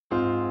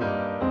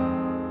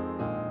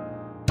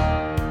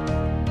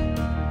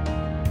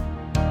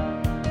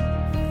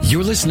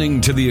You're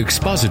listening to the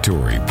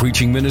expository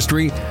preaching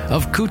ministry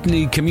of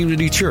Kootenai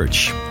Community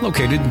Church,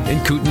 located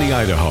in Kootenai,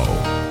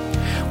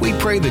 Idaho. We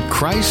pray that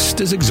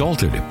Christ is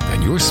exalted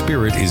and your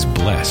spirit is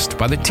blessed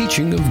by the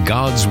teaching of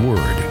God's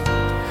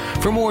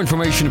Word. For more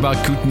information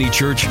about Kootenai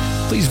Church,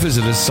 please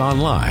visit us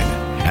online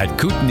at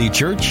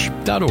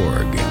kootenaichurch.org.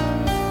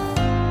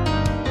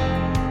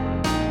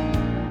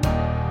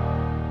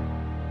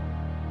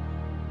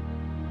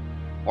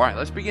 All right,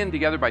 let's begin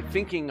together by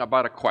thinking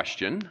about a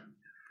question.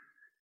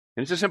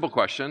 And it's a simple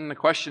question. The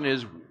question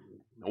is,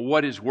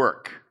 what is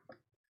work?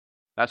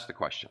 That's the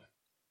question.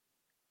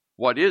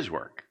 What is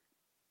work?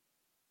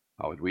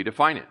 How would we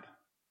define it?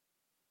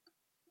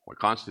 What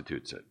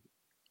constitutes it?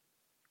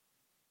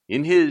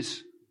 In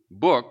his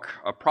book,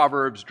 A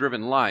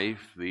Proverbs-Driven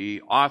Life,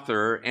 the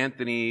author,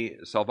 Anthony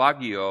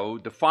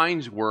Salvaggio,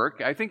 defines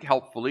work, I think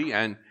helpfully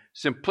and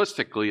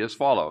simplistically as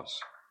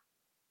follows.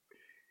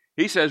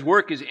 He says,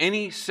 work is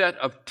any set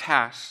of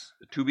tasks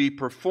to be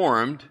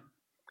performed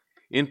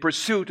in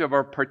pursuit of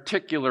a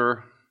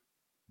particular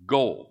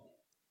goal.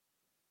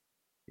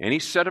 Any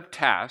set of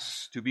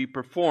tasks to be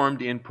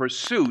performed in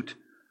pursuit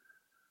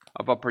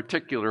of a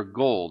particular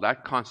goal.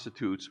 That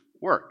constitutes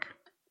work.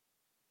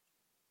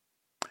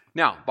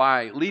 Now,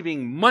 by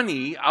leaving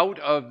money out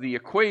of the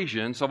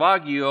equation,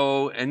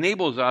 Salvaggio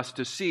enables us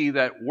to see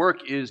that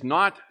work is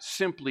not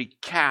simply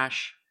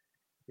cash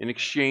in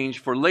exchange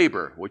for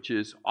labor, which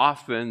is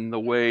often the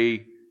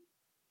way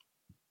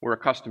we're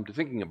accustomed to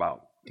thinking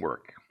about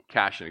work.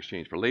 Cash in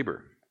exchange for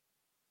labor.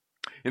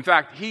 In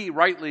fact, he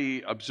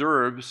rightly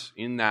observes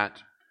in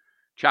that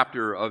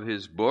chapter of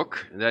his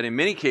book that in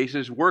many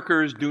cases,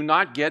 workers do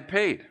not get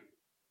paid.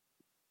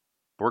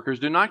 Workers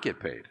do not get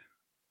paid.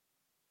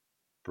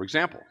 For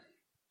example,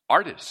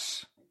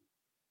 artists.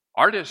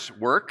 Artists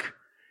work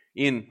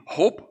in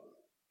hope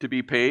to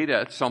be paid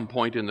at some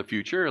point in the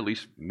future, at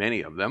least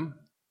many of them,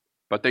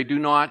 but they do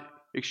not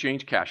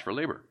exchange cash for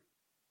labor.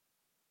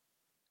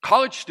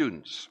 College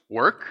students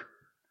work,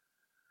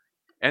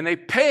 and they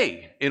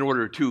pay in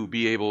order to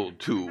be able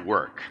to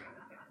work.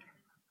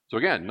 So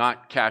again,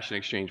 not cash in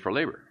exchange for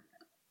labor.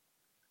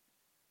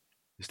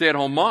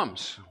 Stay-at-home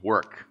moms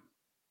work,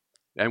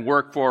 and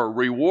work for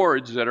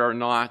rewards that are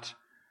not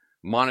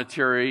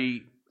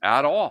monetary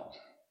at all.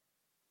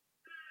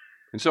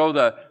 And so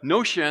the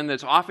notion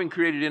that's often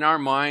created in our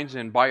minds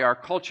and by our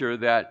culture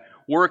that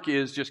work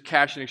is just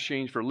cash in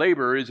exchange for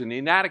labor is an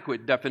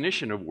inadequate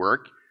definition of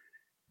work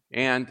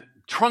and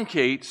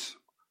truncates,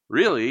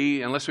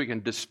 really, unless we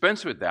can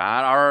dispense with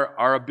that,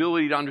 our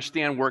ability to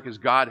understand work as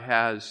God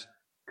has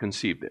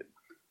conceived it.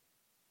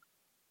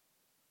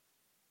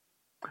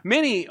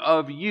 Many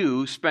of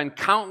you spend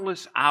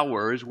countless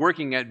hours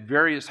working at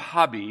various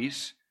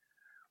hobbies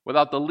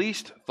without the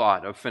least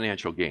thought of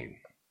financial gain.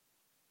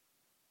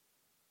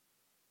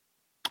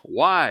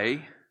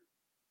 Why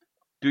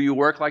do you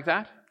work like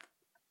that?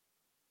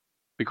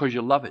 Because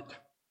you love it.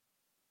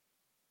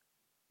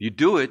 You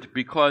do it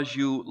because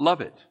you love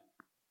it.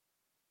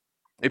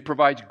 It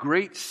provides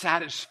great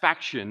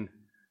satisfaction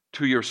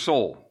to your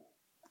soul.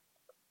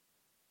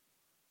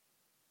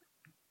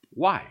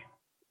 Why?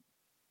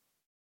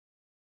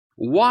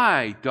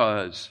 Why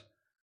does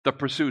the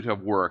pursuit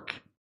of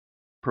work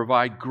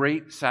provide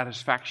great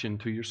satisfaction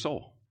to your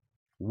soul?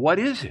 What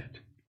is it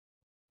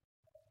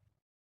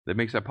that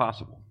makes that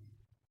possible?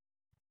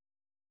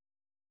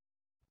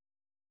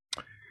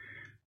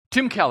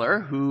 Tim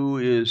Keller, who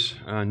is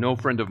no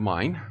friend of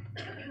mine,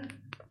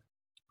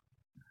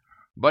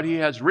 but he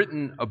has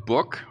written a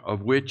book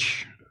of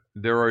which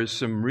there is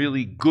some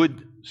really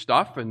good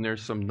stuff and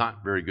there's some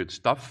not very good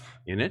stuff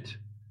in it.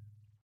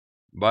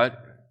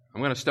 But I'm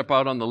going to step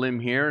out on the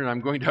limb here and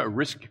I'm going to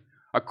risk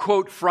a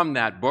quote from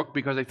that book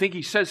because I think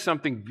he says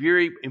something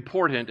very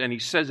important and he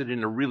says it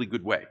in a really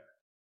good way.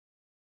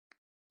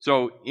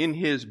 So in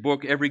his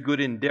book, Every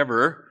Good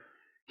Endeavor,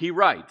 he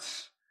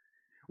writes,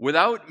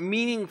 "Without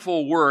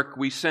meaningful work,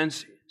 we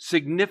sense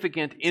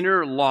significant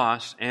inner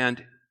loss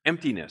and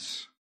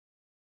emptiness.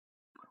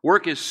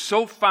 Work is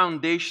so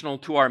foundational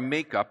to our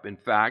makeup, in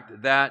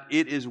fact, that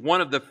it is one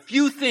of the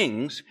few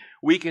things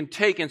we can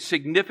take in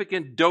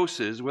significant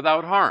doses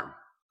without harm.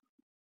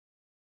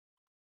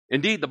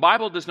 Indeed, the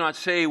Bible does not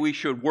say we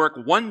should work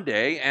one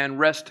day and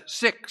rest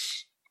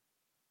 6,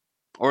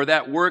 or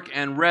that work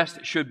and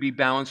rest should be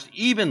balanced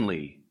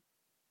evenly,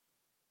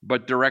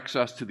 but directs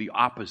us to the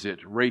opposite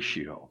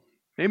ratio."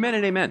 Amen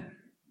and amen.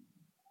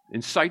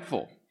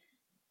 Insightful.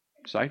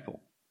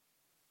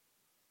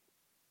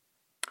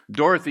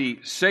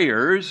 Dorothy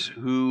Sayers,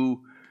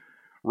 who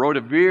wrote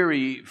a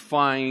very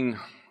fine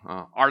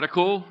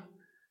article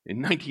in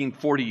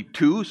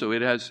 1942, so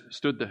it has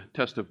stood the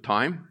test of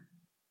time.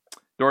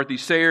 Dorothy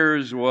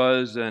Sayers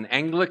was an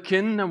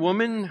Anglican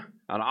woman,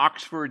 an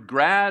Oxford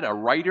grad, a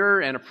writer,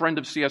 and a friend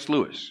of C.S.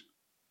 Lewis.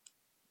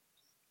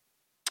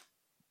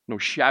 No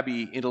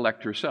shabby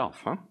intellect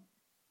herself, huh?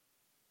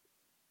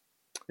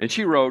 And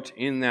she wrote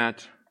in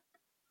that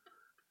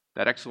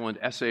excellent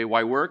essay,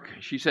 Why Work?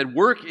 She said,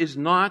 "Work is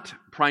not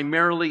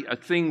primarily a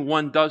thing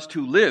one does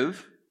to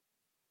live,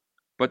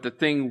 but the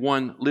thing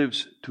one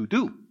lives to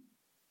do.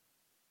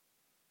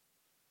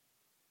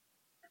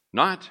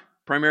 Not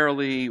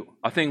primarily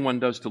a thing one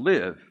does to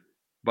live,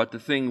 but the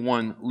thing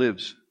one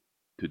lives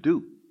to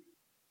do.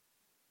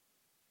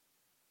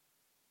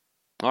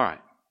 All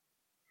right.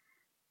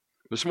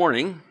 This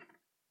morning,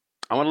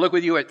 I want to look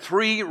with you at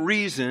 3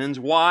 reasons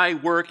why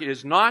work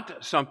is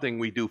not something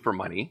we do for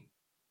money,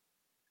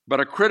 but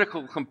a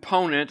critical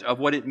component of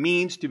what it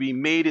means to be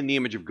made in the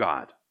image of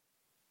God.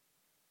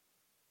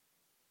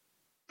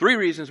 3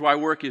 reasons why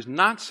work is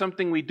not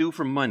something we do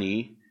for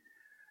money,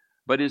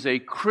 but is a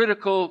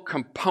critical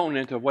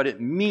component of what it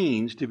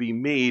means to be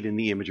made in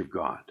the image of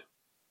God.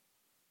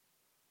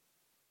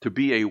 To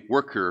be a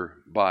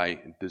worker by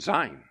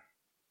design.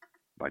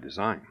 By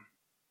design.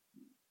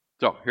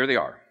 So, here they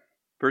are.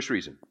 First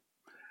reason.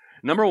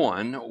 Number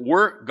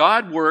 1,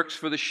 God works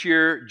for the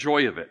sheer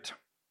joy of it.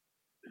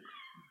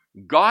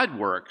 God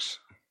works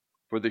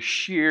for the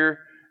sheer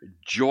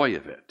joy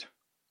of it.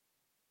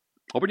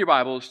 Open your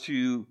Bibles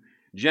to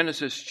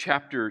Genesis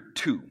chapter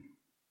 2.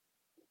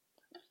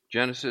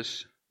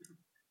 Genesis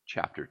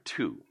chapter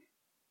 2.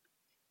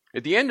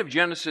 At the end of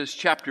Genesis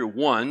chapter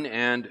 1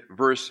 and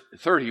verse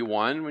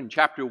 31, when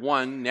chapter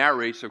 1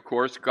 narrates, of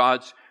course,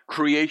 God's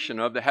creation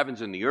of the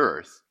heavens and the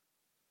earth,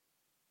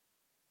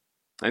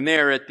 and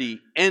there at the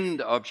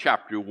end of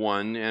chapter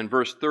 1 and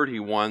verse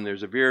 31,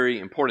 there's a very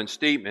important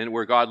statement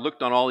where God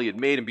looked on all he had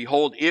made, and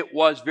behold, it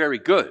was very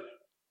good,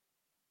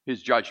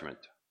 his judgment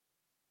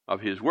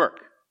of his work.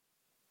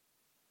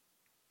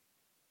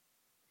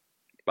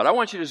 But I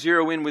want you to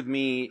zero in with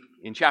me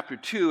in chapter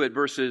 2 at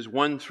verses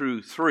 1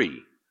 through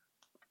 3.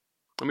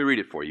 Let me read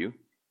it for you.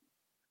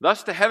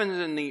 Thus the heavens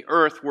and the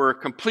earth were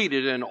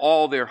completed and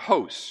all their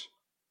hosts.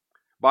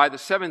 By the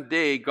 7th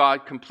day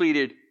God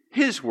completed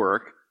his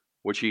work,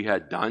 which he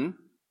had done,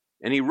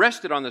 and he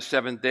rested on the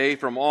 7th day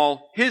from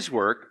all his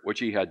work, which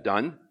he had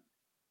done.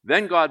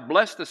 Then God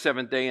blessed the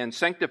 7th day and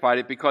sanctified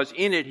it, because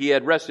in it he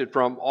had rested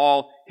from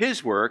all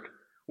his work,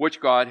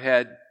 which God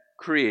had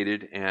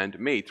created and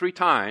made. 3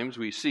 times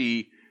we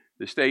see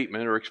the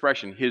statement or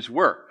expression, his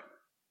work.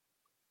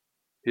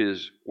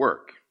 His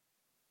work.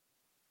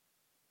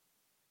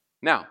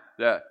 Now,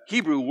 the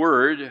Hebrew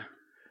word,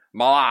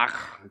 malach,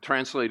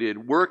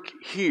 translated work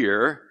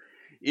here,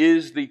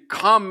 is the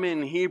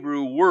common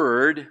Hebrew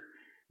word,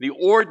 the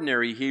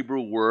ordinary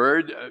Hebrew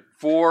word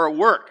for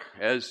work,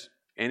 as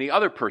any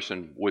other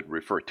person would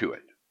refer to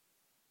it.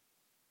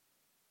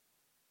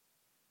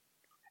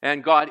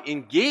 And God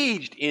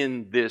engaged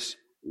in this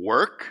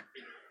work,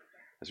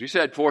 as we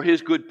said, for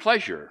his good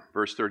pleasure,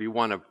 verse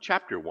 31 of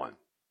chapter 1. All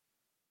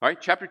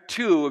right, chapter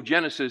 2 of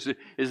Genesis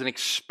is an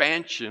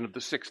expansion of the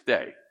 6th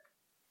day.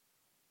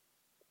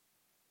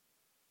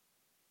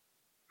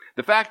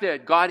 The fact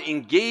that God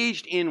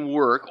engaged in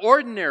work,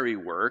 ordinary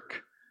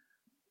work,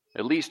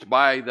 at least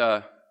by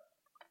the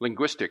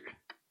linguistic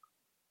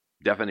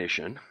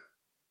definition,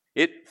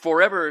 it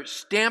forever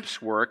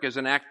stamps work as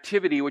an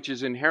activity which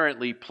is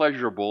inherently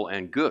pleasurable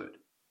and good.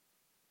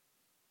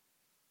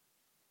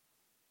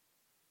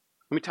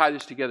 Let me tie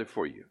this together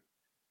for you.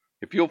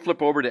 If you'll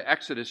flip over to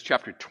Exodus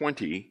chapter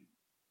 20,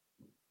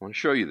 I want to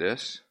show you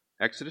this.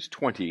 Exodus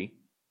 20,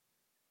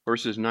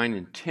 verses 9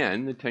 and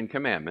 10, the 10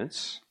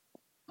 Commandments.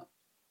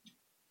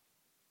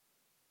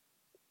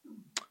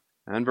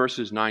 And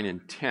verses 9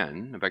 and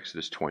 10 of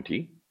Exodus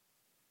 20.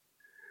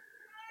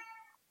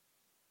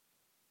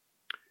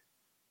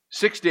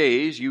 6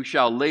 days you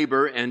shall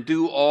labor and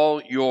do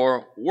all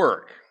your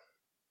work.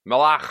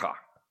 Melacha.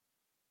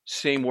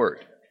 Same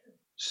word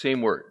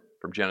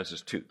from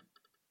Genesis 2.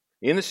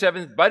 In the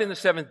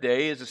 7th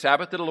day is the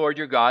Sabbath to the Lord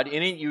your God.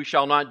 In it you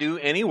shall not do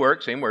any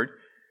work, same word.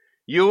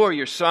 You or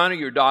your son or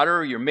your daughter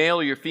or your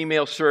male or your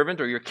female servant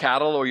or your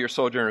cattle or your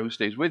sojourner who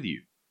stays with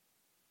you.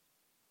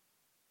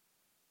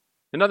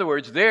 In other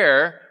words,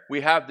 there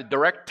we have the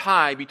direct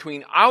tie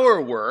between our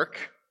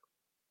work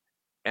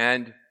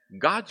and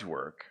God's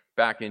work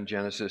back in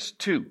Genesis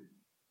 2,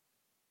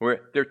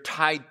 where they're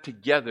tied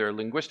together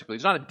linguistically.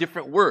 It's not a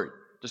different word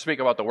to speak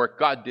about the work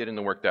God did and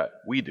the work that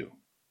we do.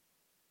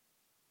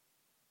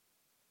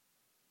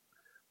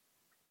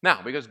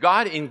 Now, because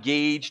God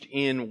engaged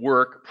in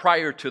work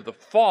prior to the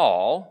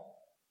fall,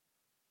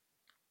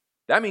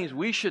 that means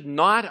we should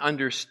not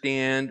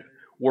understand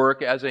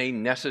work as a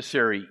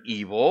necessary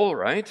evil,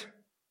 right?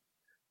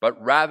 But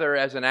rather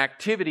as an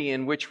activity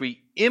in which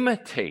we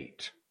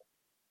imitate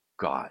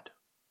God.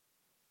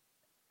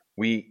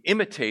 We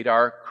imitate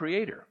our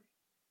Creator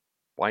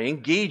by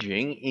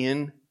engaging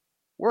in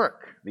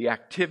work, the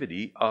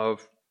activity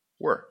of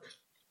work.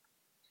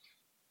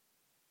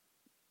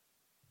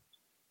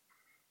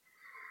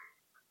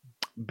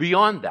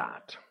 Beyond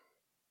that,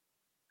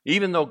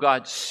 even though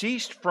God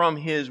ceased from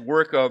his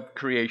work of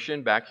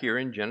creation back here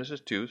in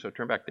Genesis 2, so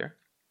turn back there.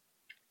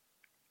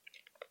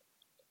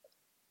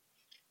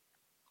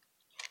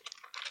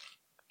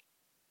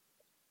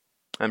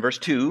 And verse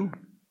 2,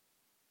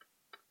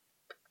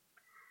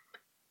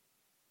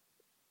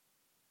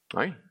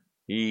 right?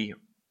 He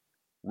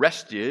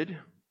rested,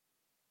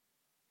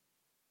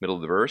 middle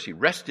of the verse, he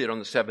rested on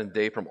the 7th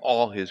day from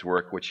all his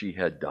work which he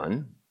had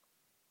done.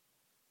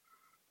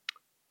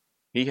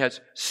 He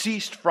has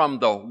ceased from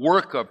the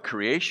work of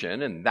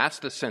creation, and that's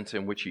the sense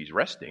in which he's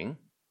resting.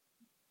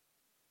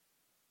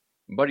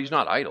 But he's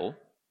not idle.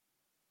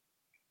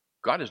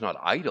 God is not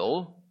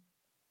idle.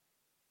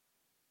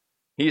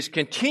 He is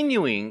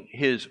continuing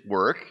his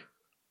work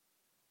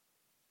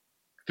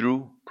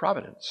through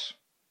providence.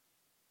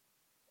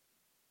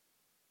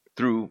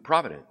 Through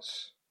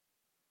providence.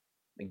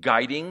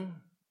 Guiding,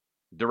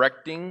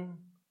 directing,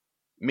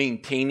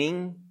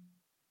 maintaining,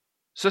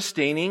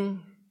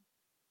 sustaining,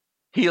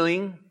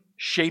 healing,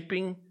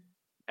 shaping,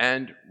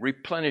 and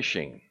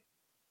replenishing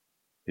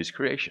his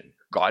creation.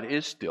 God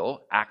is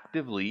still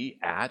actively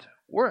at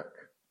work.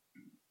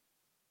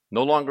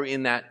 No longer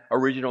in that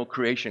original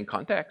creation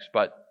context,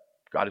 but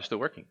God is still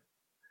working.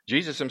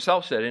 Jesus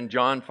himself said in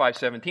John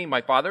 5:17,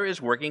 "My Father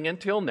is working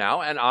until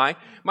now, and I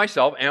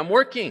myself am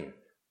working."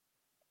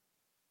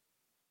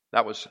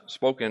 That was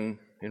spoken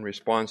in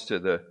response to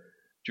the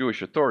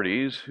Jewish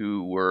authorities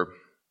who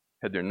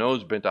had their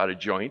nose bent out of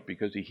joint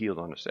because he healed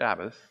on the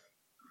Sabbath.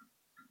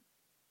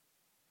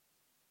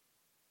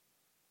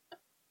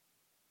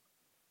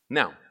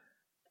 Now,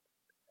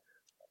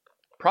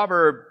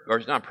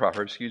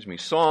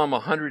 Psalm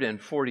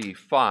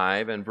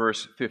 145 and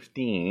verse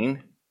 15.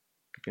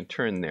 You can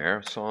turn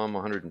there. Psalm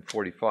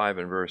 145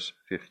 and verse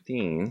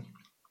 15.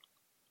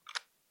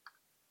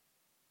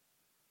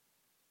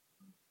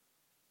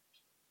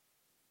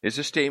 Is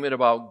a statement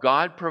about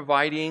God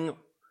providing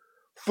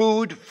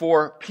food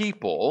for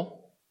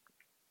people.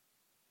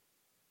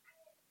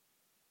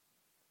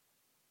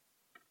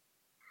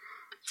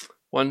 Psalm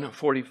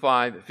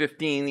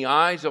 145:15, the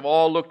eyes of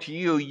all look to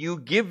you. You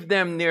give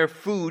them their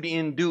food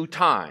in due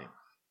time.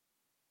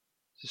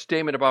 It's a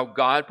statement about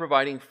God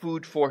providing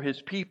food for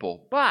his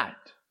people.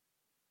 But,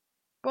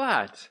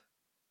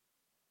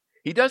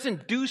 he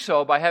doesn't do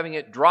so by having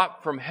it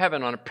drop from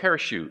heaven on a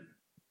parachute.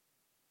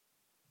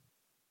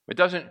 It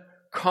doesn't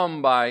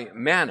come by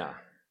manna.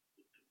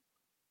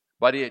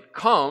 But it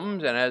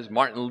comes, and as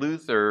Martin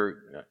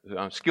Luther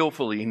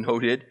skillfully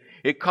noted,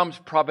 it comes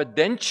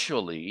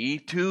providentially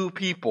to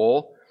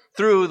people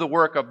through the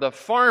work of the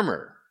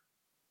farmer.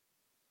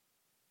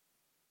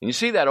 And you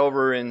see that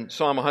over in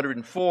Psalm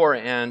 104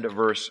 and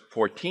verse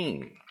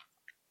 14.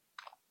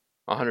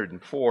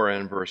 104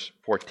 and verse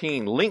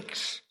 14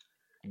 links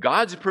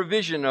God's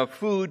provision of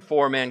food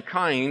for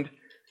mankind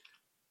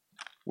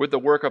with the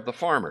work of the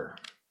farmer.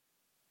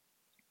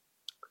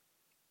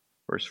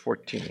 Verse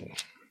 14.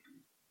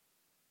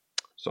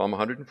 Psalm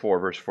 104,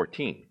 verse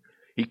 14.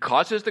 He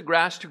causes the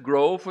grass to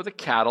grow for the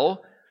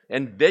cattle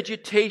and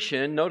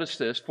vegetation, notice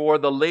this, for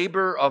the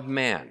labor of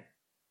man,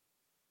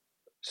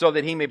 so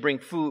that he may bring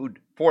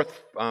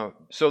forth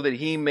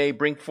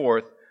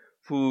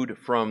food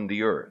from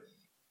the earth.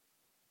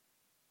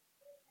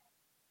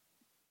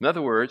 In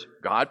other words,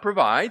 God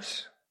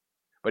provides,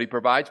 but he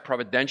provides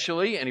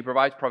providentially, and he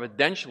provides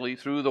providentially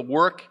through the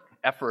work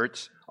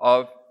efforts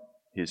of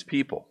his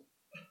people,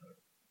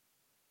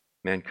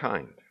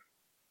 mankind.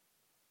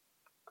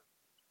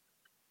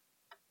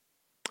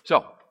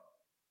 So,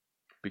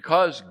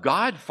 because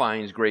God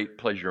finds great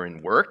pleasure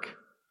in work,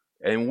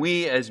 and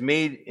we as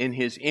made in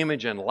his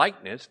image and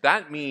likeness,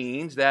 that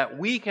means that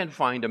we can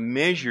find a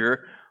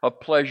measure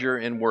of pleasure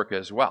in work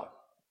as well.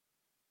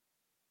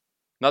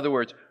 In other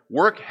words,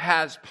 work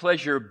has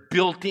pleasure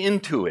built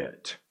into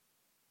it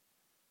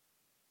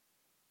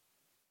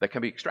that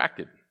can be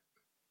extracted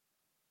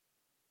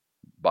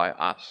by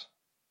us,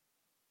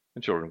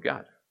 the children of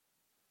God.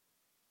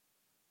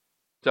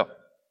 So,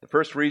 the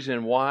first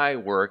reason why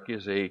work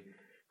is a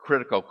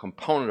critical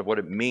component of what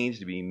it means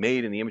to be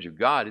made in the image of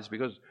God is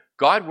because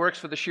God works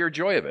for the sheer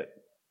joy of it.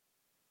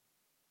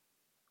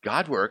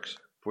 God works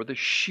for the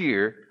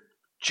sheer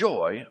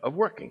joy of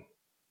working.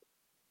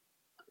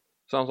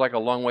 Sounds like a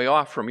long way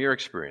off from your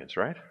experience,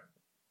 right?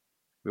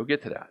 We'll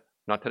get to that.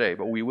 Not today,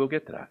 but we will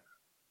get to that.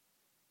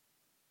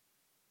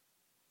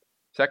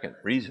 Second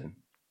reason,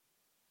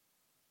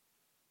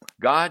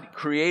 God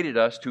created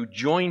us to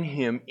join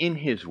him in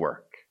his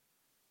work.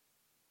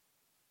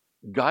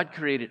 God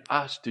created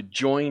us to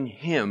join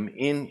him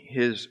in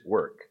his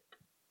work.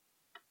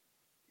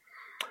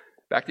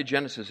 Back to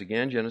Genesis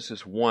again,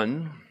 Genesis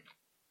 1.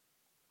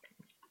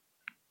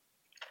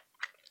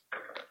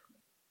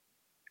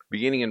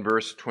 Beginning in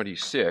verse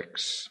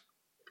 26.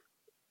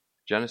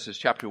 Genesis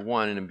chapter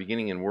 1 and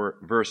beginning in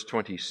verse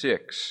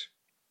 26.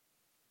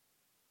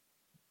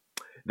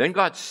 Then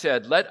God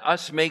said, "Let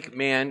us make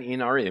man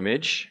in our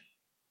image,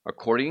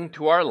 according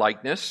to our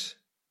likeness,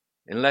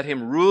 and let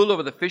him rule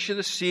over the fish of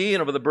the sea,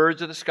 and over the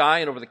birds of the sky,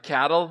 and over the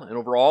cattle, and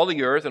over all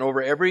the earth, and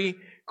over every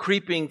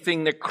creeping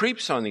thing that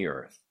creeps on the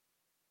earth."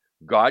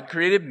 God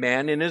created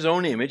man in his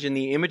own image. In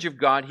the image of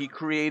God he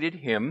created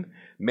him.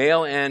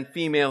 Male and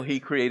female he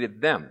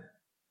created them.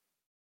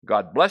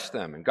 God blessed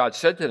them, and God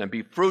said to them,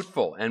 "Be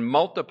fruitful, and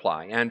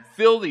multiply, and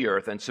fill the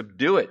earth, and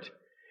subdue it,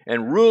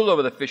 and rule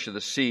over the fish of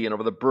the sea, and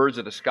over the birds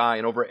of the sky,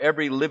 and over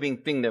every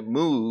living thing that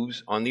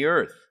moves on the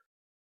earth."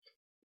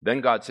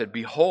 Then God said,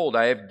 "Behold,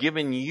 I have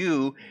given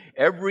you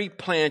every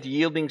plant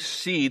yielding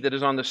seed that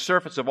is on the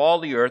surface of all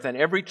the earth, and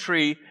every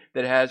tree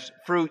that has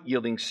fruit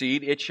yielding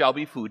seed, it shall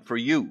be food for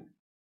you.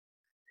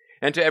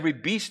 And to every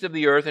beast of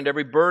the earth and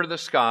every bird of the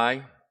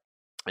sky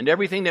and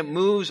everything that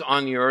moves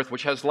on the earth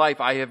which has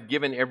life, I have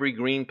given every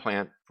green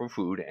plant for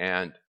food.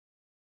 And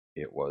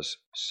it was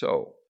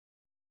so.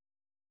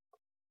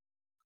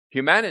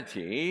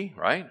 Humanity,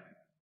 right?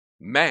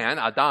 Man,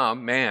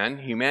 Adam, man,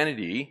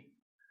 humanity,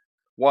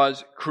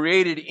 was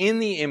created in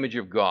the image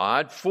of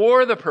God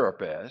for the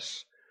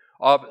purpose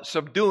of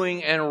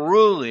subduing and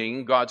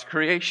ruling God's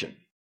creation.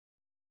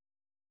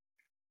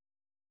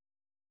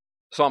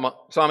 Psalm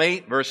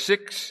 8, verse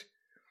 6,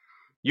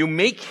 you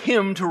make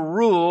him to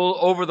rule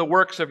over the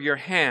works of your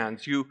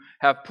hands. You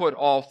have put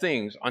all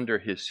things under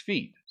his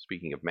feet.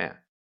 Speaking of man.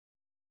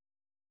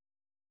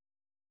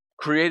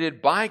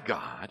 Created by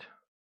God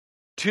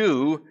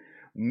to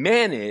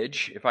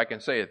manage, if I can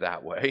say it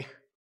that way,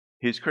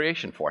 his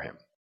creation for him.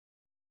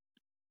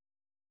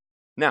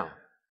 Now,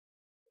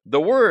 the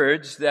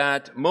words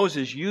that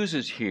Moses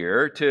uses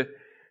here to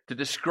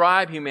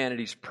describe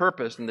humanity's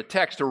purpose in the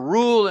text, to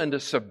rule and to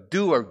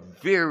subdue, are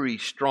very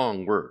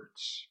strong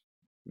words.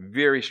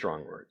 Very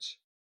strong words.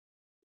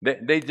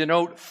 They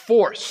denote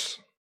force,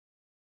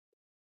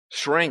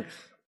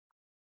 strength,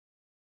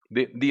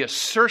 the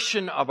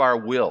assertion of our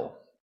will.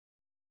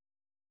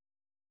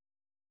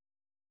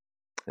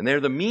 And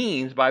they're the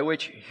means by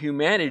which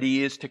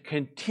humanity is to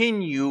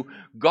continue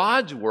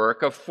God's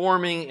work of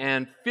forming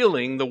and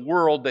filling the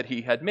world that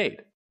he had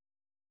made.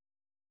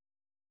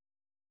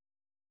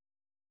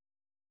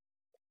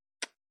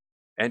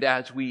 And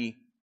as we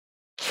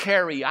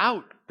carry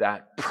out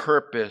that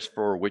purpose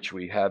for which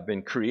we have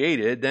been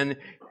created, then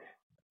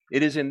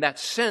it is in that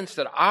sense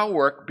that our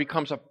work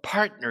becomes a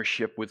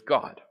partnership with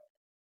God.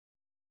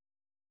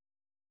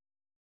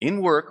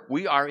 In work,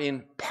 we are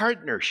in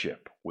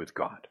partnership with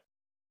God.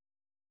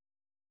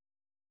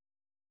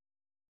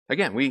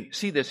 Again, we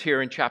see this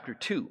here in chapter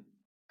 2. You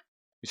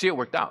see it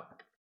worked out.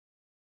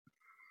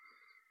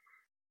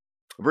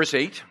 Verse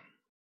 8,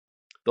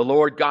 the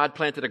Lord God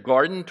planted a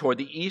garden toward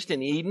the east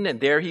in Eden, and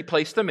there he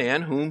placed the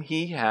man whom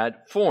he had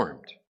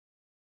formed.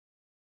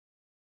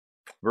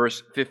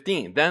 Verse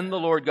 15, then the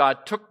Lord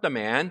God took the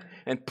man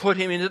and put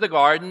him into the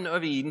garden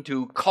of Eden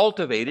to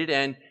cultivate it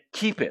and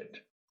keep it.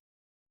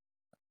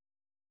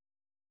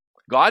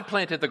 God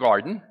planted the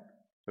garden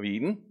of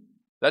Eden.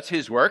 That's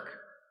his work.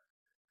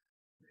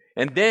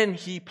 And then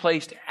he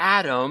placed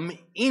Adam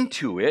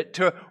into it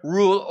to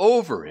rule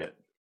over it.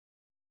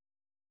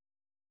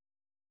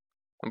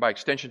 And by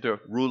extension, to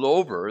rule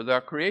over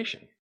the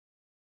creation.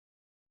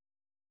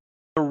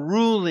 The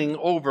ruling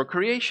over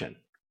creation.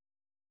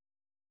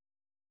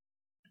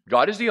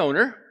 God is the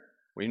owner.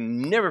 We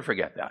never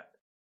forget that.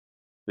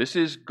 This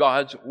is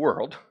God's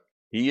world.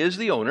 He is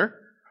the owner.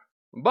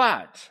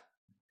 But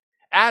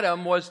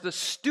Adam was the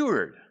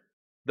steward,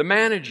 the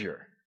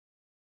manager.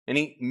 And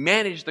he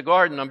managed the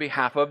garden on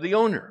behalf of the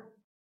owner.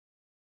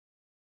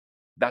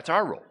 That's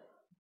our role.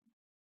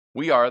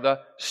 We are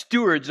the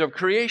stewards of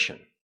creation.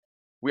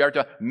 We are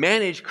to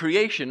manage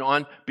creation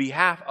on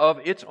behalf of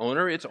its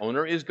owner. Its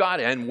owner is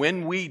God. And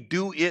when we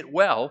do it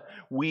well,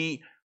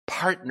 we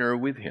partner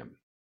with him.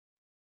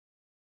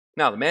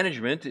 Now, the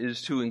management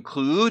is to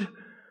include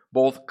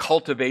both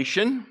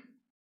cultivation,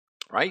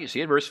 right? You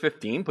see it, verse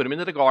 15, put him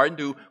into the garden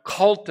to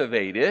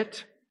cultivate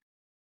it,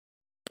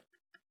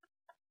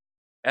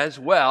 as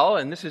well,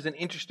 and this is an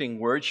interesting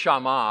word,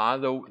 shama.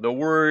 The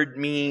word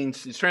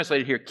means, it's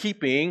translated here,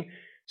 keeping.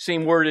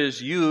 Same word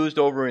is used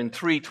over in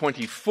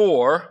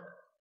 3:24.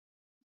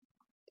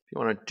 If you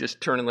want to just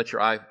turn and let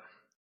your eye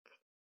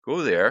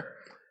go there.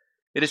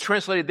 It is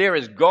translated there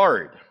as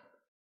guard.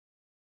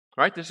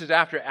 Right? This is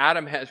after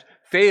Adam has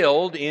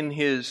failed in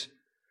his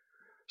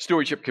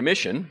stewardship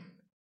commission.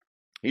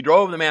 He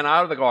drove the man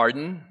out of the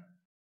garden,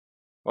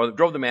 or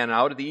drove the man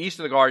out at the east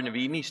of the Garden of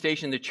Eden. He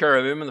stationed the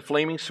cherubim and the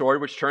flaming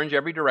sword, which turns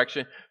every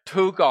direction,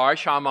 to gar,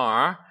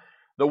 shamar,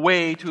 the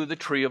way to the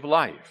tree of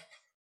life.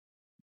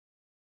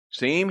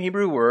 Same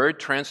Hebrew word,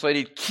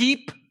 translated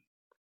keep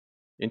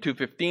in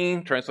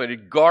 2:15,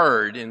 translated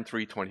guard in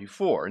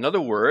 3:24. In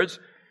other words,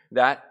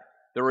 that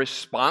the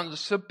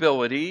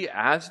responsibility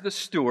as the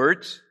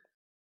stewards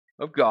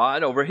of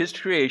God over his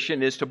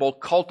creation is to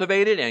both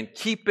cultivate it and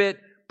keep it,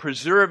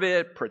 preserve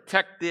it,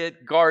 protect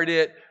it, guard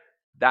it.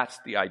 That's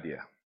the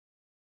idea.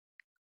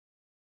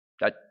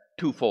 That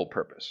twofold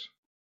purpose.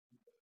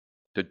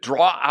 To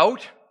draw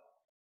out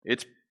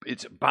its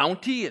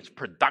bounty, its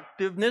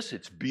productiveness,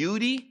 its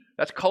beauty,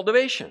 that's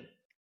cultivation.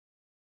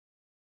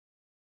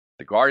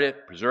 To guard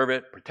it, preserve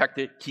it, protect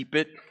it, keep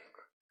it.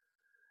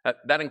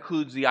 That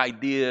includes the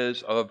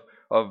ideas of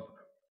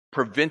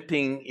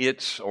preventing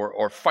its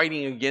or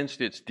fighting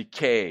against its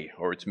decay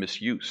or its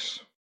misuse.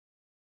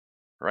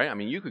 Right? I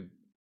mean,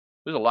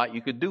 there's a lot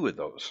you could do with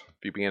those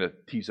if you began to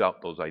tease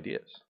out those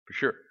ideas, for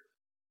sure.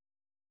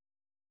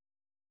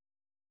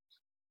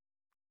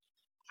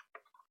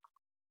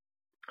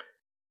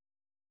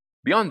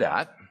 Beyond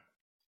that,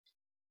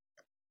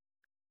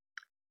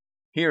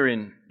 here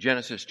in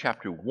Genesis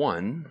chapter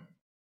 1,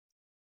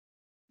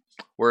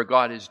 where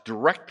God is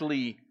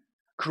directly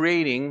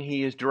creating,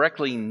 he is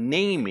directly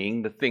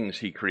naming the things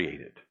he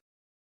created.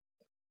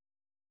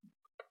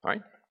 All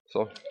right?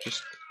 So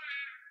just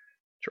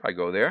try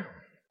go there.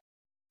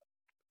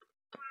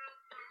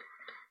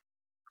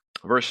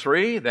 Verse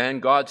 3, then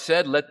God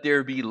said, let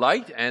there be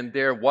light, and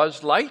there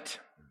was light.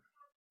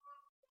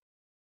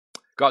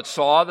 God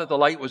saw that the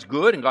light was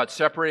good, and God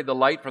separated the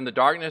light from the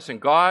darkness,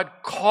 and God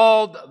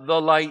called the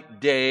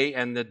light day,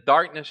 and the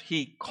darkness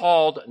he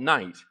called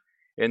night.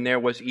 And there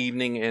was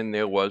evening, and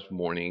there was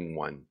morning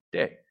one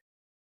day.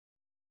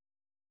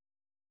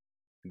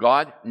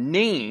 God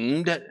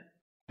named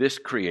this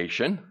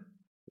creation,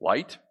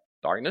 light,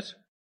 darkness,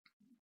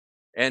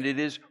 and it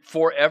is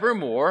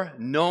forevermore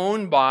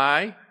known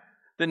by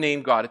the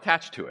name God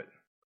attached to it.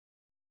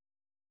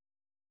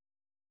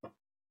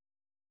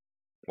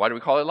 Why do we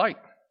call it light?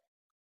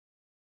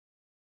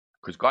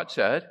 Because God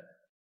said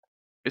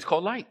it's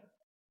called light.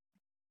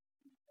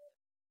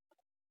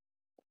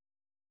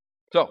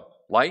 So,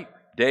 light,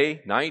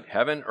 day, night,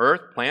 heaven,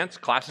 earth, plants,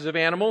 classes of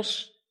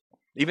animals,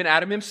 even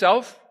Adam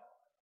himself,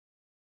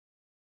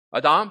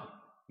 Adam,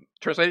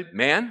 translated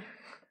man,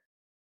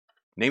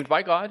 named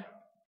by God.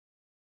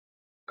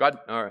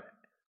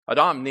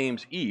 Adam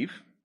names Eve.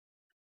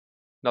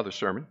 Another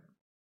sermon,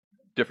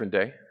 different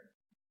day.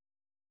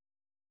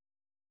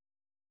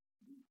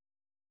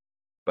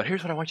 But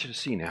here's what I want you to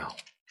see now.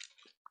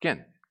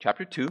 Again,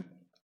 chapter 2,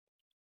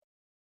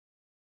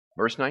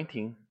 verse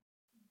 19.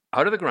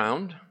 Out of the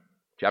ground,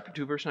 chapter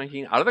 2, verse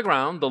 19, out of the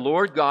ground, the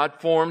Lord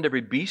God formed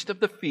every beast of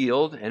the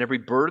field and every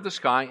bird of the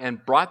sky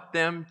and brought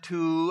them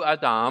to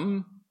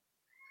Adam,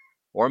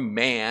 or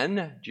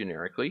man,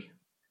 generically,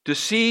 to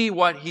see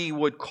what he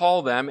would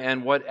call them,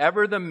 and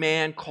whatever the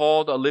man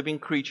called a living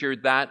creature,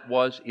 that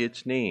was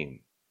its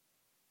name.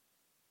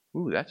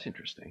 Ooh, that's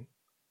interesting.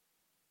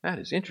 That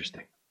is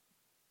interesting.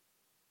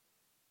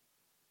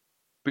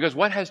 Because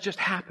what has just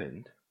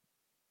happened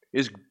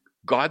is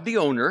God the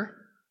owner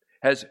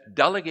has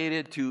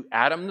delegated to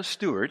Adam the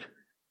steward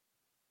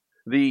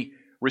the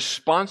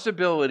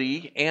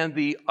responsibility and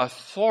the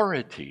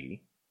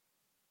authority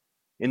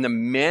in the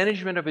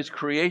management of his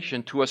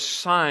creation to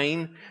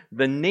assign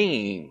the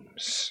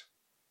names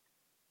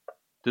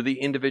to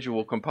the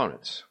individual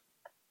components.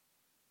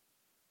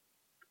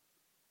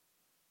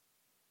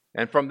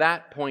 And from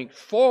that point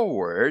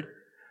forward,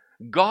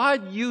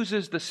 God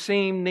uses the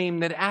same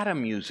name that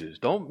Adam uses.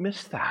 Don't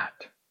miss that.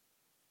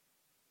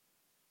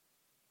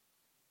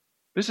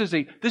 This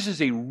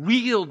is a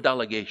real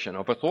delegation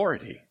of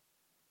authority.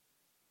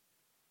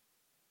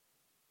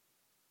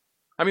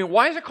 I mean,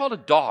 why is it called a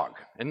dog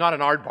and not an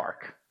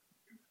aardvark?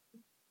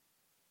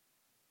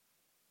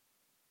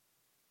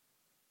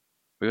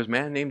 Because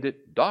man named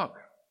it dog.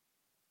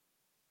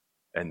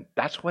 And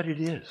that's what it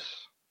is.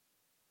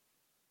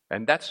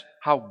 And that's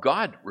how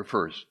God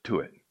refers to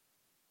it.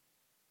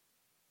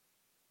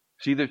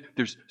 See,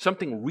 there's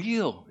something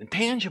real and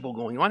tangible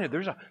going on here.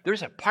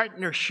 There's a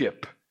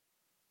partnership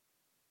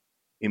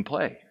in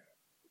play.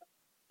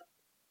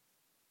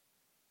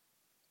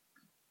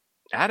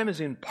 Adam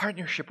is in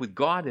partnership with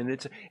God, and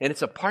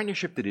it's a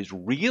partnership that is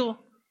real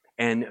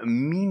and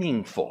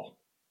meaningful.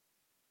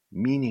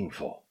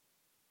 Meaningful.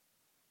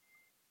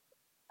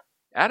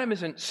 Adam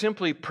isn't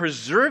simply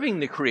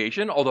preserving the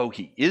creation, although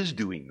he is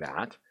doing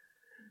that,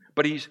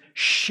 but he's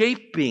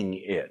shaping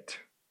it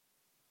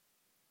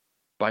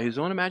by his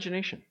own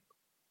imagination.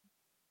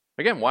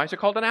 Again, why is it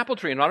called an apple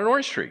tree and not an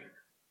orange tree?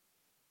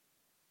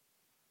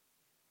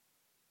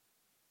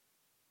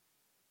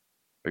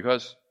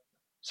 Because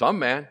some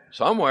man,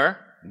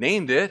 somewhere,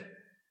 named it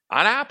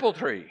an apple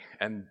tree.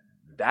 And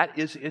that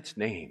is its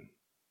name.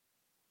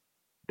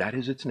 That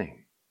is its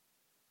name.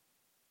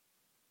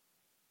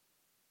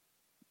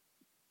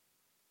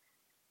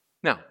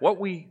 Now, what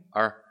we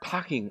are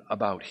talking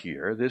about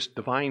here, this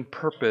divine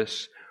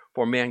purpose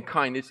for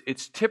mankind,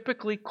 it's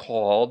typically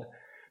called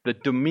the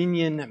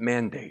dominion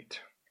mandate.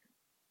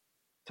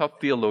 That's how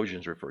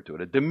theologians refer to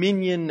it, a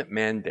dominion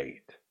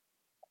mandate.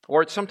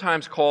 Or it's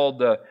sometimes called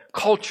the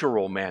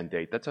cultural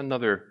mandate. That's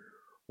another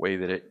way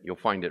that you'll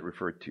find it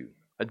referred to.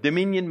 A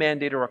dominion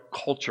mandate or a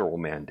cultural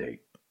mandate.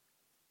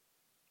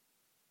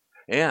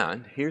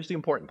 And here's the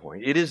important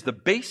point. It is the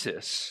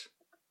basis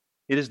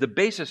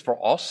for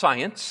all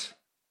science,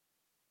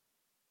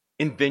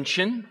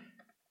 invention,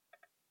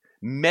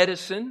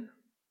 medicine,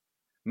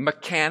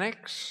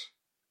 mechanics,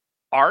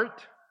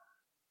 art,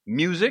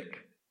 music,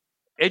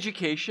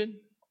 education,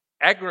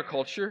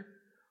 agriculture,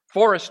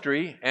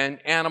 forestry, and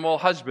animal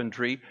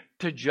husbandry,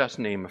 to just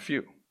name a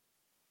few.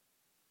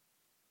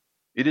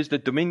 It is the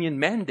dominion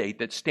mandate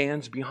that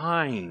stands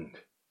behind,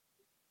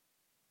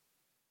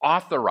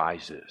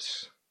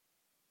 authorizes,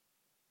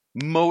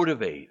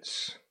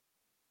 motivates,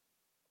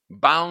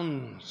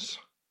 bounds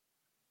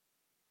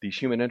these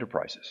human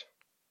enterprises.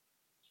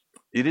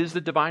 It is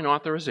the divine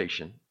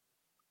authorization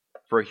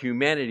for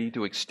humanity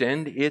to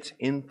extend its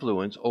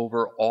influence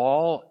over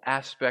all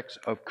aspects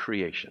of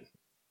creation.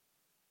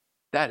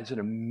 That is an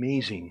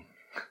amazing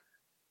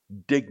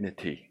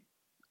dignity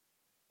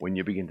when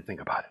you begin to think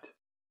about it.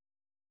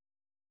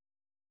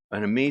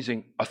 An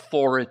amazing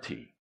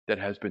authority that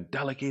has been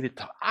delegated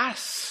to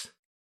us,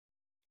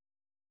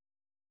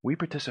 we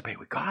participate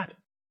with God.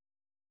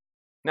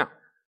 Now,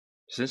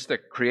 since the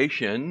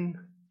creation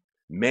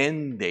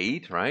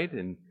mandate, right,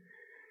 and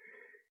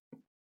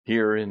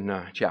here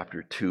in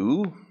chapter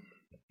 2,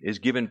 is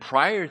given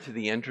prior to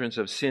the entrance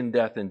of sin,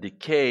 death, and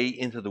decay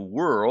into the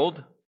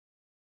world,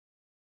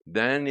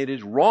 then it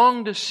is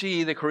wrong to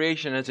see the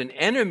creation as an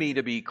enemy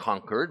to be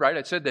conquered, right?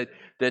 I said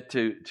that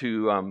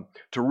to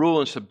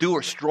rule and subdue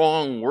are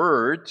strong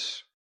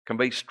words,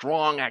 convey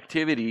strong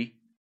activity,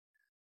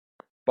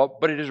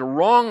 but it is a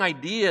wrong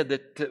idea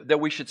that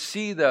we should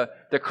see the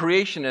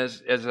creation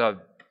as an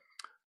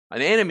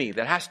enemy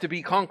that has to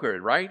be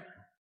conquered, right?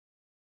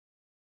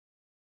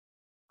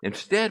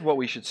 Instead, what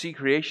we should see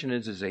creation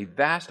is a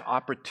vast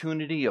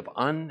opportunity of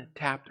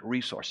untapped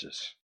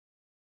resources.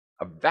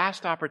 A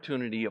vast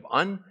opportunity of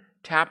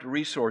untapped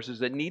resources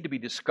that need to be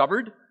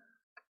discovered,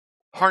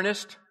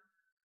 harnessed,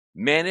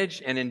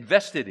 managed, and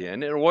invested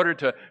in order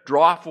to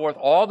draw forth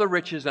all the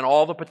riches and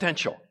all the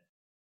potential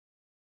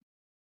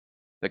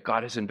that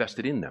God has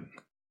invested in them.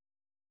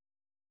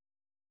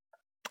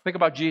 Think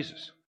about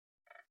Jesus.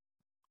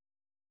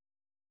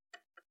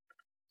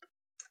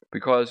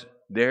 Because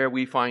there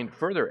we find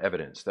further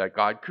evidence that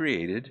God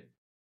created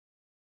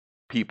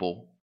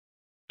people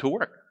to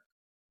work.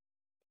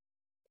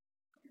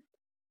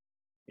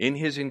 In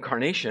his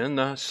incarnation,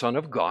 the Son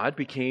of God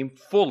became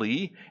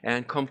fully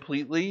and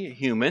completely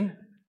human.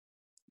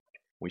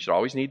 We should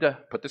always need to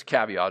put this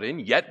caveat in,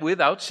 yet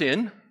without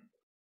sin.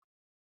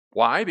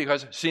 Why?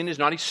 Because sin is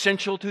not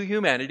essential to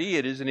humanity.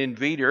 It is an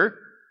invader.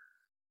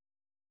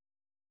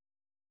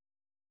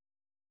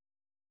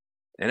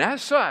 And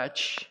as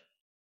such,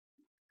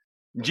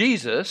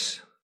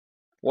 Jesus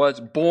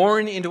was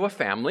born into a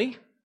family,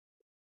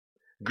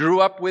 grew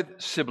up with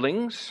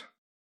siblings,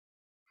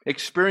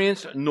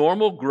 experienced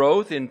normal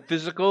growth in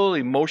physical,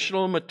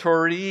 emotional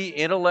maturity,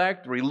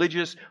 intellect,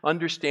 religious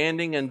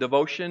understanding, and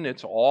devotion.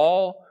 It's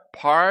all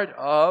part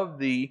of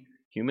the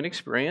human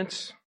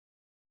experience.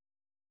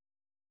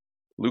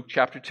 Luke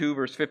chapter 2,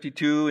 verse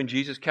 52, and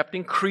Jesus kept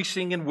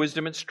increasing in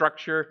wisdom and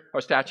stature,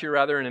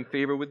 and in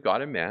favor with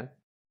God and man.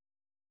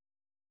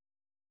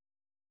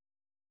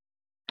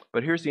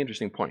 But here's the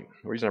interesting point.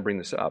 The reason I bring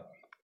this up.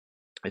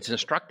 It's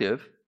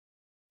instructive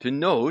to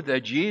note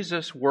that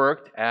Jesus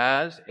worked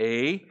as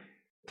a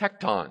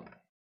tekton,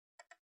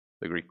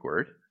 the Greek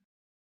word,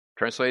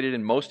 translated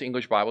in most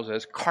English Bibles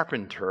as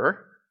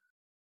carpenter.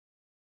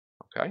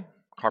 Okay,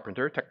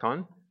 carpenter,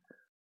 tekton.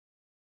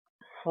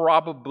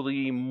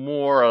 Probably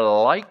more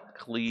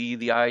likely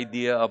the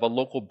idea of a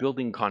local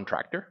building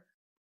contractor,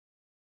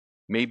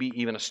 maybe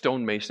even a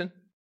stonemason.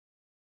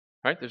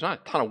 Right? There's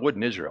not a ton of wood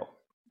in Israel.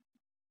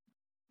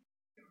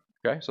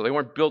 Okay, so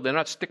they're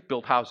not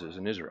stick-built houses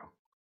in Israel.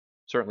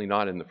 Certainly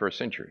not in the first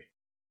century.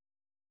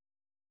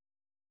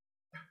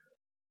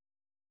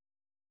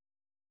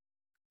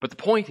 But the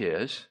point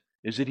is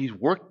that he's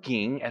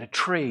working at a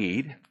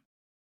trade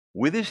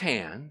with his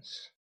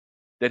hands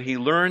that he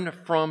learned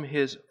from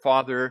his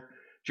father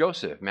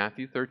Joseph,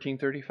 Matthew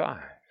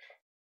 13:35.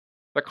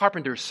 The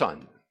carpenter's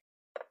son.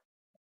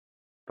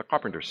 The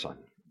carpenter's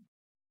son.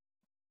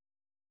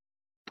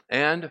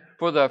 And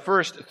for the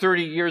first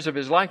 30 years of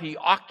his life, he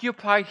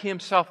occupied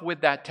himself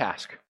with that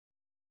task.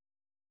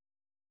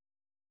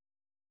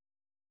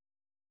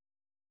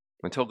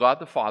 Until God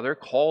the Father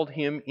called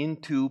him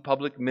into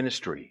public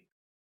ministry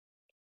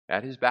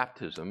at his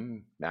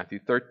baptism, Matthew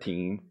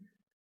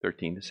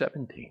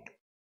 13:13-17.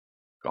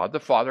 God the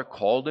Father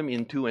called him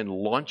into and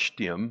launched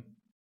him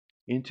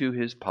into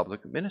his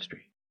public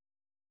ministry.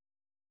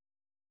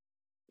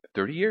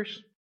 30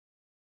 years.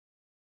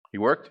 He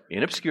worked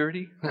in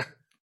obscurity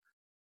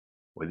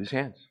with his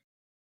hands.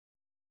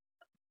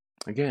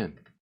 Again,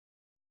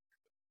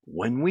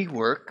 when we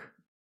work,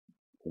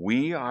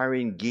 we are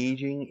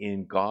engaging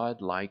in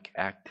God-like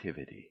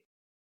activity.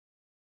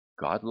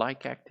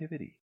 God-like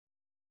activity.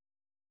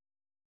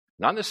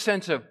 Not in the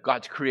sense of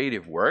God's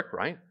creative work,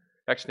 right?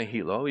 Ex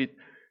nihilo, He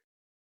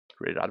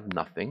created out of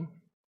nothing.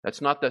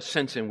 That's not the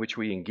sense in which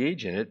we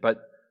engage in it, but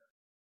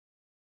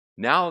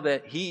now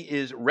that He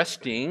is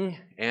resting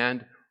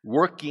and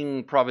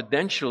working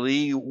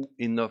providentially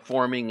in the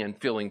forming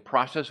and filling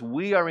process,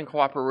 we are in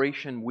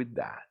cooperation with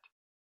that.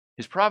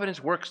 His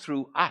providence works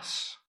through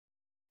us.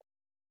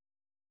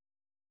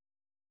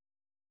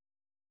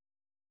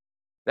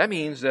 That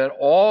means that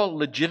all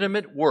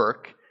legitimate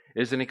work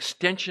is an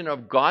extension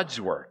of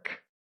God's work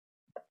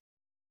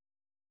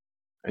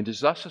and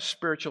is thus a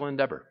spiritual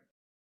endeavor.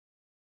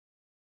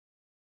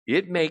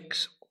 It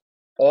makes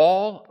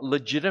all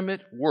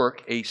legitimate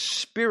work a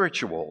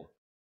spiritual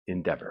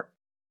endeavor.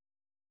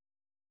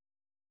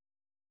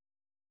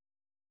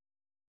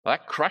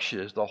 That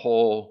crushes the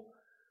whole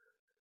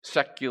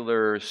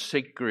secular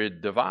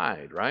sacred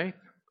divide, right?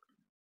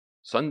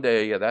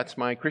 Sunday, yeah, that's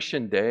my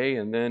Christian day,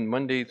 and then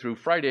Monday through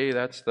Friday,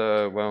 that's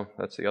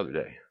the other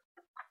day.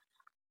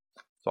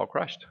 It's all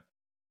crushed.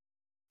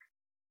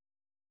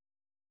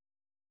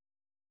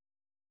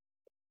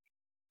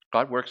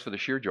 God works for the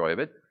sheer joy of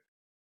it.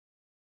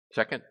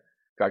 Second,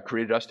 God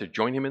created us to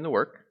join Him in the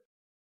work.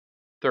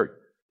 Third,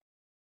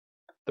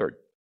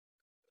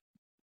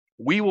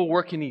 we will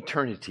work in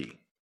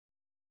eternity.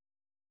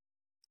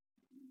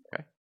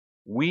 Okay?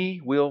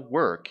 We will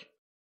work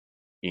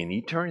in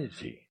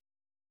eternity.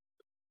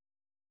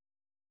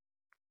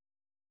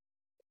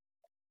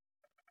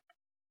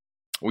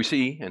 We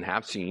see and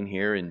have seen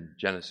here in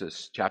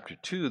Genesis chapter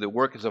 2 that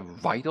work is a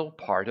vital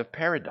part of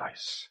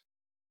paradise.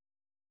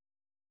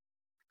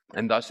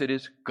 And thus it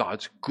is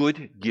God's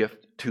good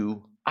gift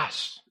to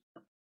us,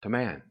 to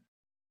man.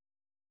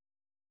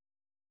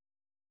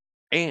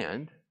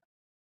 And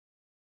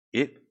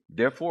it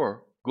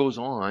therefore goes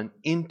on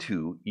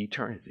into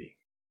eternity.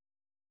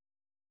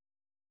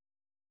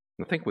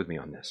 Now think with me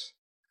on this.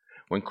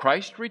 When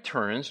Christ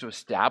returns to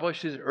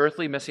establish his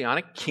earthly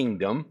messianic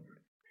kingdom,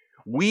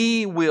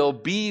 we will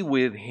be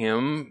with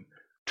him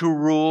to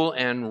rule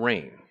and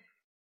reign.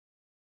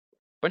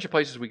 A bunch of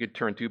places we could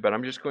turn to, but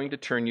I'm just going to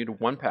turn you to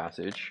one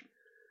passage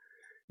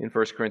in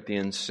 1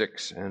 Corinthians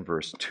 6 and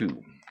verse 2.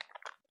 1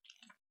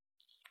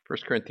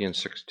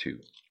 Corinthians 6:2.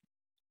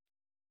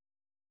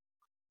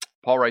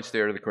 Paul writes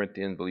there to the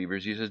Corinthian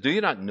believers, he says, "Do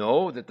you not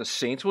know that the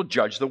saints will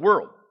judge the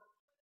world?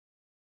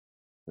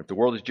 If the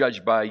world is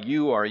judged by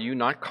you, are you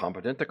not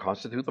competent to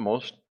constitute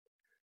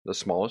the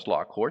smallest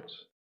law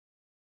courts?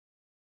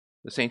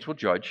 The saints will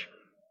judge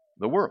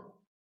the world."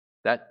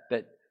 That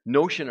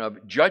notion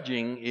of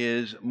judging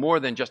is more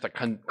than just a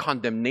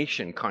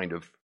condemnation kind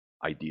of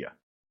idea.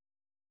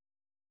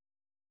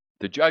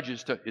 To judge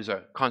is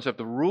a concept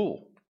of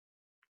rule,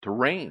 to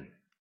reign.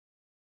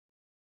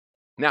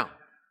 Now,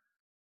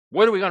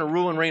 what are we going to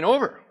rule and reign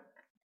over?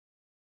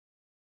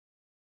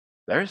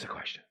 There's the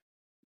question.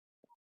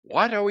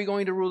 What are we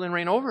going to rule and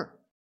reign over?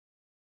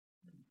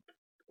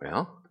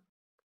 Well,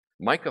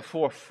 Micah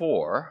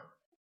 4:4.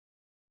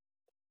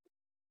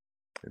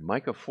 In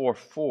Micah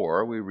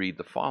 4:4, we read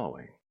the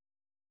following.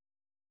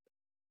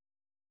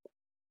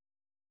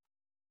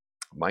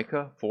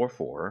 Micah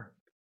 4:4.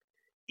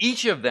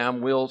 Each of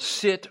them will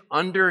sit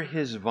under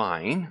his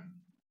vine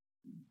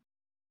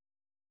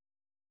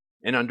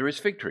and under his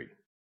fig tree,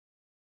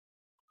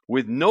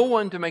 with no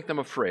one to make them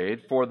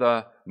afraid, for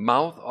the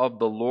mouth of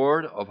the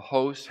Lord of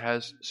hosts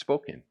has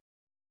spoken.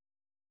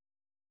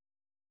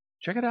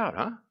 Check it out,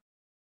 huh?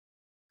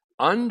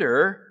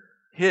 Under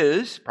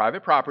his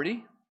private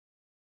property,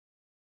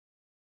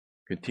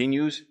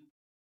 continues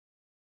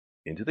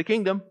into the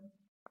kingdom,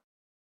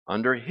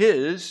 under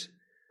his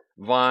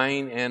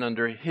vine and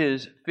under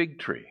his fig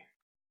tree.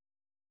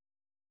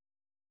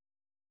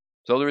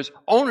 So there is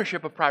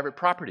ownership of private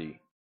property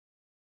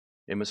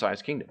in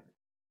Messiah's kingdom.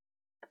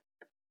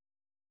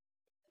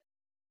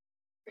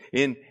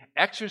 In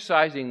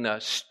exercising the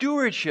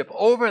stewardship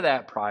over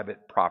that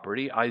private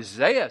property,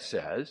 Isaiah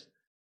says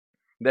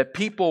that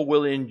people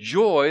will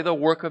enjoy the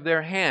work of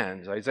their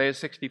hands. Isaiah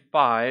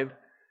 65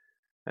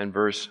 and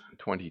verse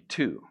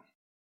 22.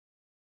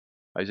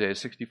 Isaiah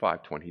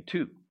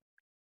 65:22.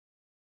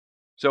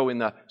 So in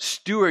the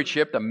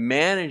stewardship, the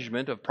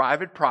management of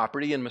private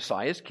property in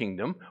Messiah's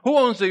kingdom, who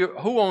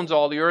owns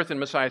all the earth in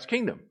Messiah's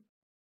kingdom?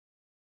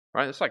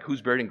 Right? It's like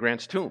who's buried in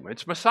Grant's tomb.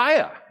 It's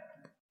Messiah.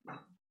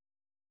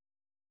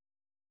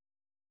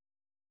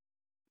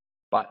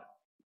 But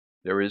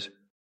there is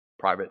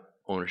private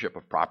ownership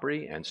of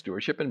property and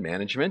stewardship and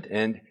management,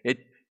 and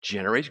it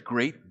generates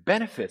great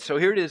benefits. So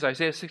here it is,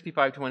 Isaiah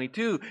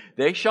 65:22.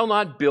 They shall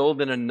not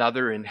build and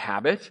another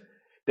inhabit.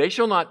 They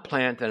shall not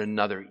plant and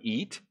another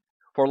eat.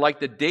 For like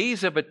the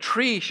days of a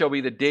tree shall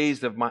the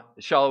days of my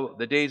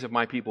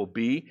people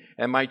be,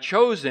 and my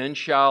chosen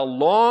shall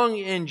long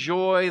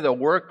enjoy the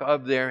work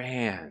of their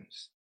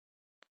hands.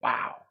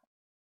 Wow.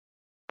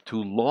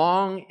 To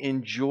long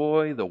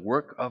enjoy the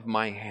work of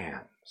my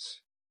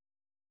hands.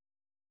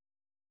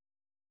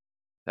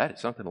 That is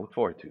something to look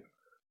forward to.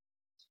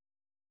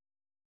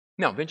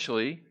 Now,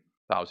 eventually,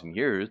 1,000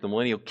 years, the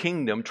millennial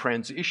kingdom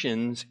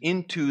transitions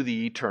into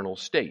the eternal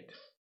state.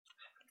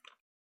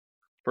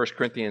 1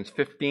 Corinthians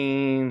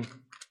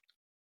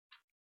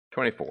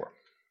 15:24.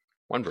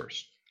 One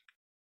verse.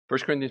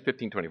 1 Corinthians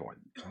 15:24.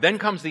 Then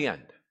comes the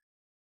end,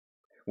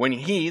 when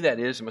he, that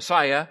is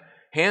Messiah,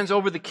 hands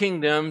over the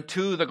kingdom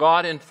to the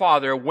God and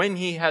Father, when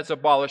he has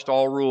abolished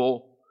all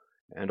rule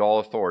and all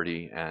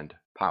authority and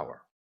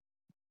power.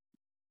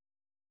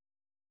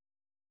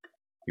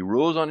 He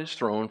rules on his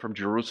throne from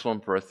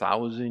Jerusalem for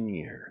 1,000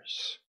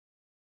 years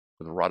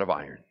with a rod of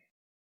iron.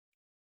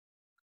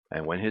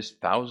 And when his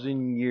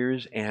 1,000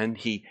 years end,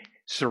 he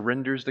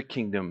surrenders the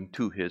kingdom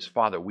to his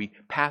Father. We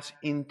pass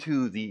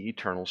into the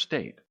eternal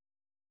state.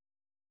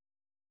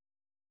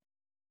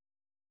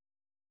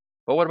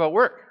 But what about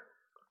work?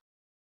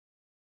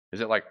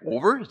 Is it like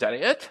over? Is that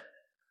it?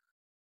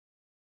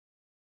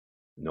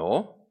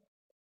 No.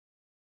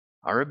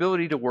 Our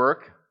ability to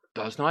work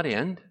does not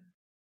end.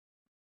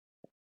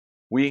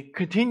 We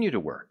continue to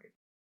work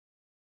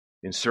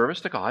in service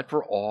to God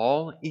for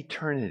all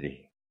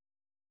eternity.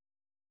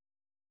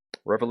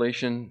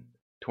 Revelation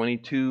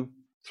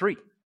 22:3.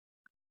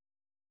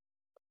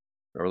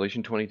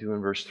 Revelation 22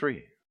 and verse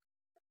 3.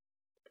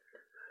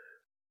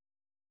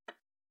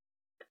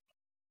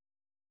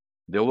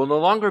 There will no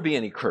longer be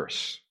any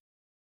curse.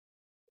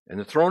 And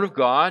the throne of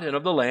God and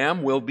of the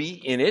Lamb will be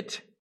in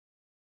it,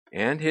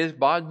 and his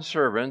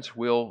bondservants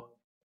will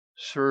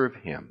serve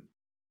him.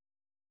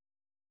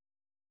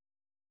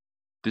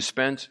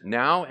 Dispense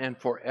now and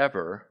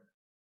forever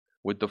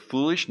with the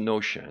foolish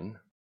notion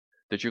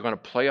that you're going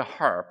to play a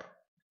harp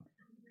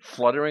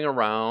fluttering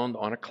around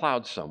on a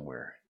cloud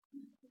somewhere.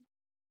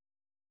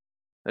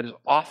 That is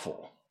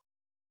awful.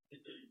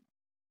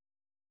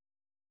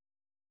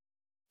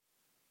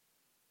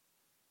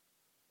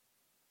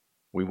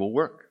 We will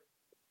work.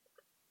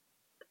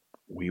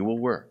 We will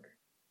work.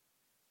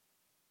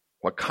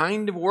 What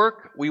kind of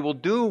work we will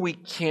do, we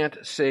can't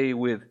say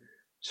with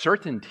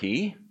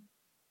certainty.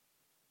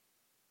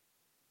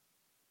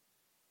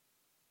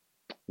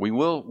 We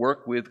will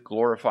work with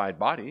glorified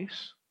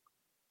bodies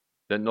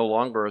that no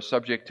longer are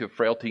subject to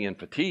frailty and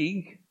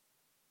fatigue.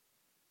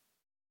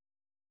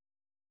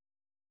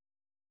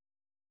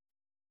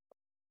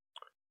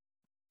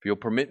 If you'll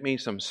permit me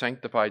some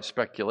sanctified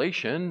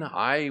speculation,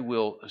 I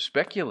will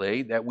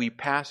speculate that we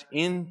pass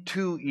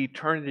into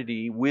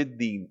eternity with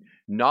the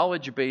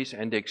knowledge base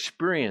and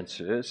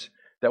experiences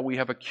that we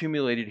have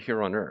accumulated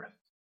here on earth.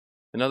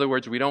 In other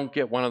words, we don't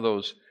get one of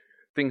those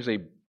things they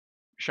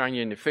shine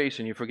you in the face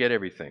and you forget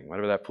everything,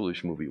 whatever that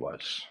foolish movie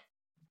was.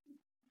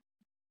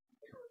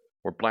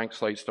 Or blank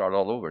slate, start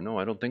all over. No,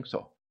 I don't think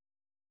so.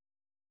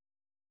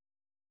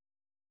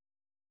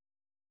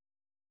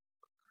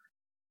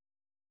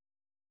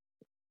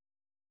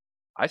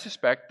 I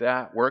suspect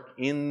that work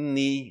in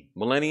the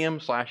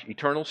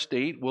millennium/eternal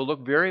state will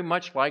look very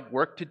much like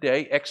work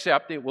today,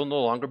 except it will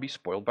no longer be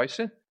spoiled by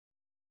sin.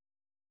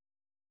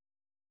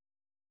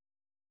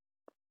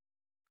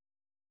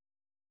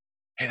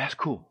 Hey, that's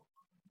cool.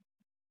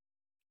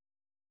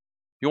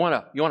 You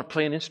want to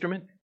play an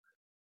instrument?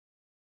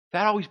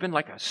 That always been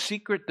like a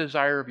secret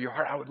desire of your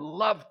heart. I would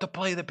love to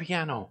play the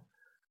piano.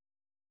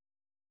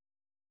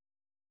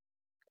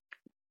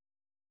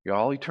 You got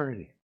all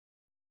eternity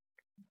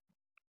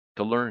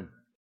to learn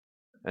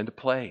and to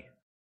play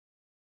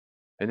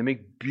and to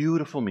make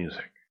beautiful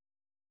music.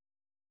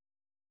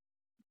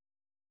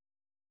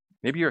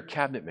 Maybe you're a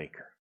cabinet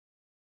maker.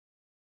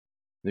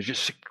 There's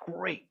just a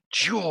great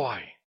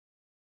joy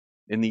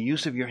in the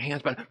use of your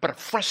hands, but a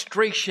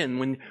frustration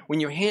when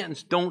your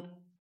hands don't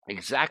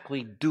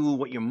exactly do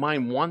what your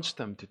mind wants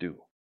them to do.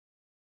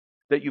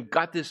 That you've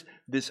got this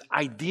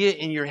idea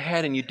in your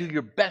head and you do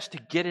your best to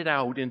get it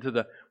out into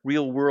the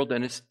real world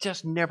and it's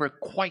just never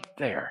quite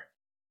there.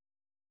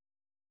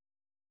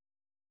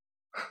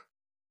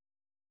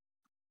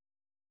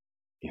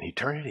 In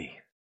eternity,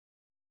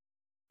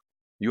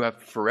 you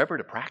have forever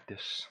to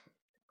practice,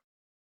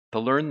 to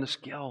learn the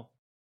skill,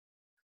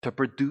 to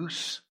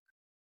produce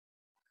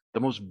the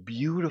most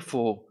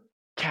beautiful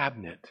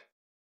cabinet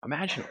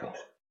imaginable.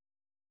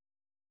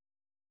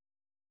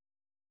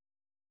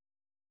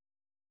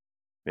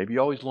 Maybe you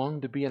always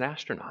longed to be an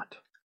astronaut,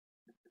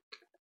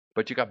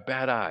 but you got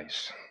bad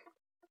eyes.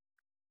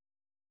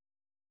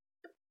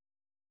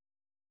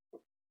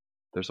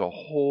 There's a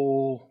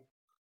whole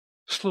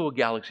slew of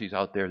galaxies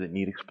out there that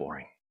need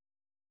exploring.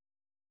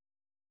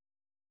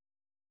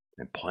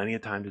 And plenty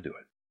of time to do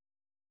it.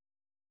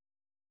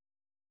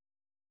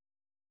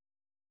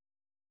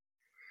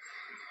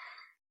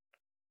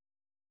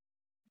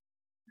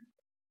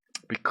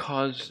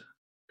 Because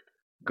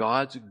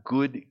God's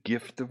good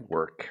gift of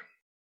work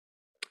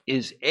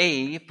is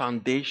a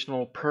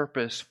foundational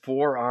purpose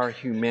for our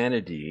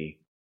humanity.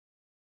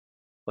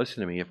 Listen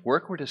to me, if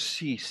work were to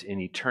cease in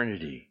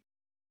eternity,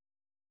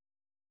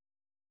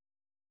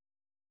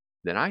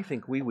 then I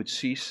think we would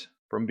cease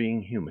from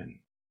being human.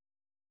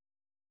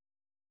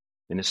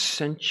 An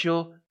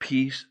essential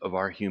piece of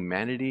our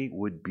humanity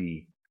would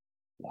be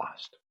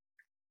lost.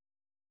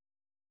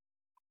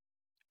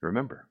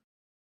 Remember,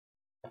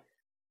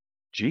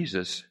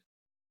 Jesus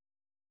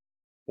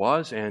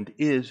was and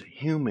is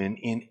human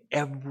in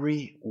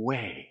every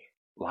way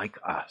like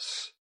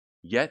us,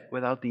 yet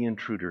without the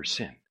intruder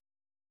sin.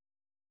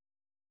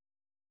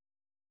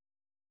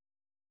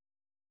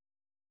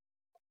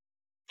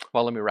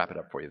 Well, let me wrap it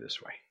up for you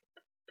this way.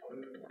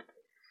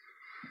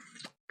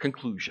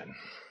 Conclusion.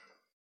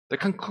 The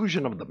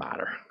conclusion of the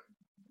matter.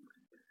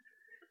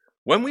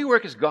 When we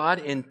work as God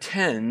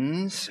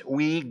intends,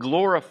 we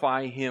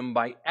glorify Him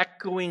by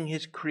echoing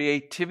His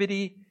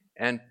creativity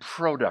and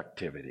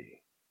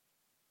productivity.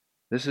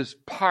 This is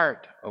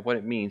part of what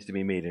it means to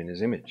be made in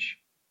His image.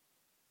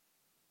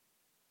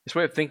 This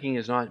way of thinking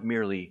is not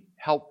merely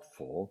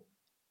helpful,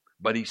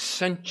 but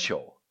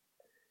essential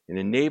in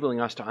enabling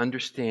us to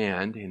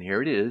understand, and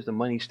here it is, the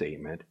money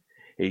statement,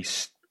 a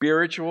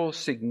spiritual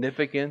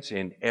significance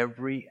in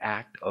every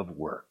act of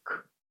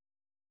work.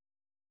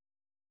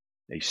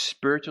 A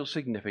spiritual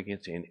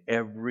significance in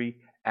every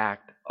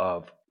act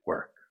of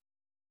work.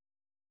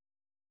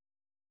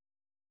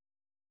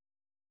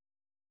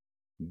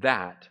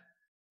 That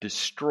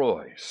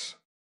destroys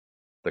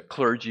the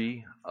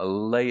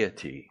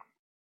clergy-laity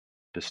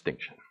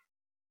distinction.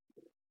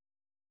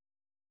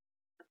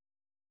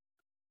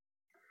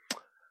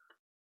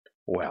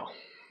 Well,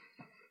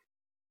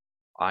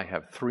 I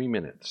have 3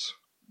 minutes.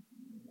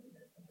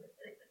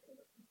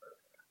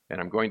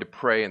 And I'm going to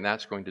pray, and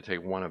that's going to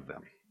take one of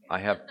them. I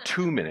have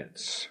 2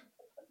 minutes.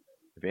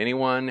 If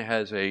anyone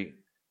has a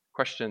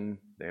question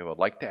they would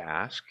like to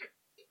ask.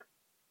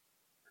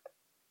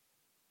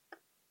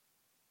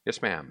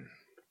 Yes, ma'am.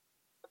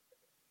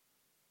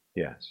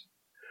 Yes.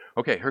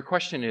 Okay, her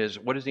question is,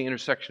 what is the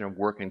intersection of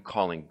work and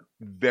calling?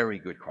 Very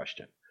good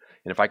question.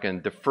 And if I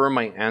can defer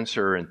my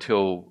answer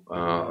until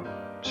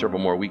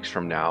several more weeks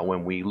from now,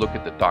 when we look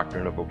at the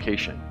doctrine of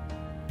vocation,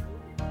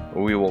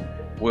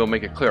 we'll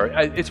make it clear.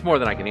 It's more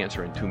than I can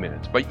answer in 2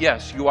 minutes. But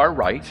yes, you are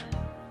right.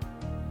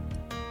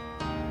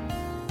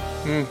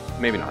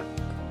 Maybe not.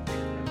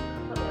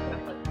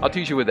 I'll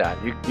teach you with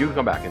that. You can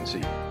come back and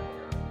see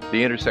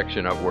the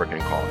intersection of work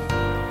and calling.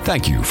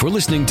 Thank you for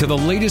listening to the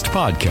latest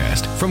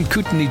podcast from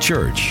Kootenai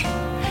Church.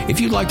 If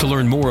you'd like to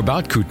learn more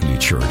about Kootenai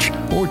Church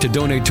or to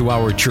donate to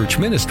our church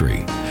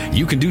ministry,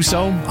 you can do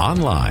so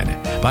online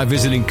by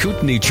visiting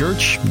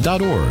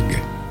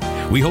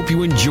kootenaichurch.org. We hope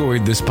you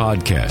enjoyed this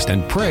podcast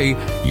and pray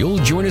you'll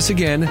join us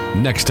again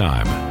next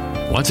time.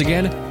 Once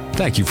again,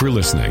 thank you for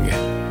listening.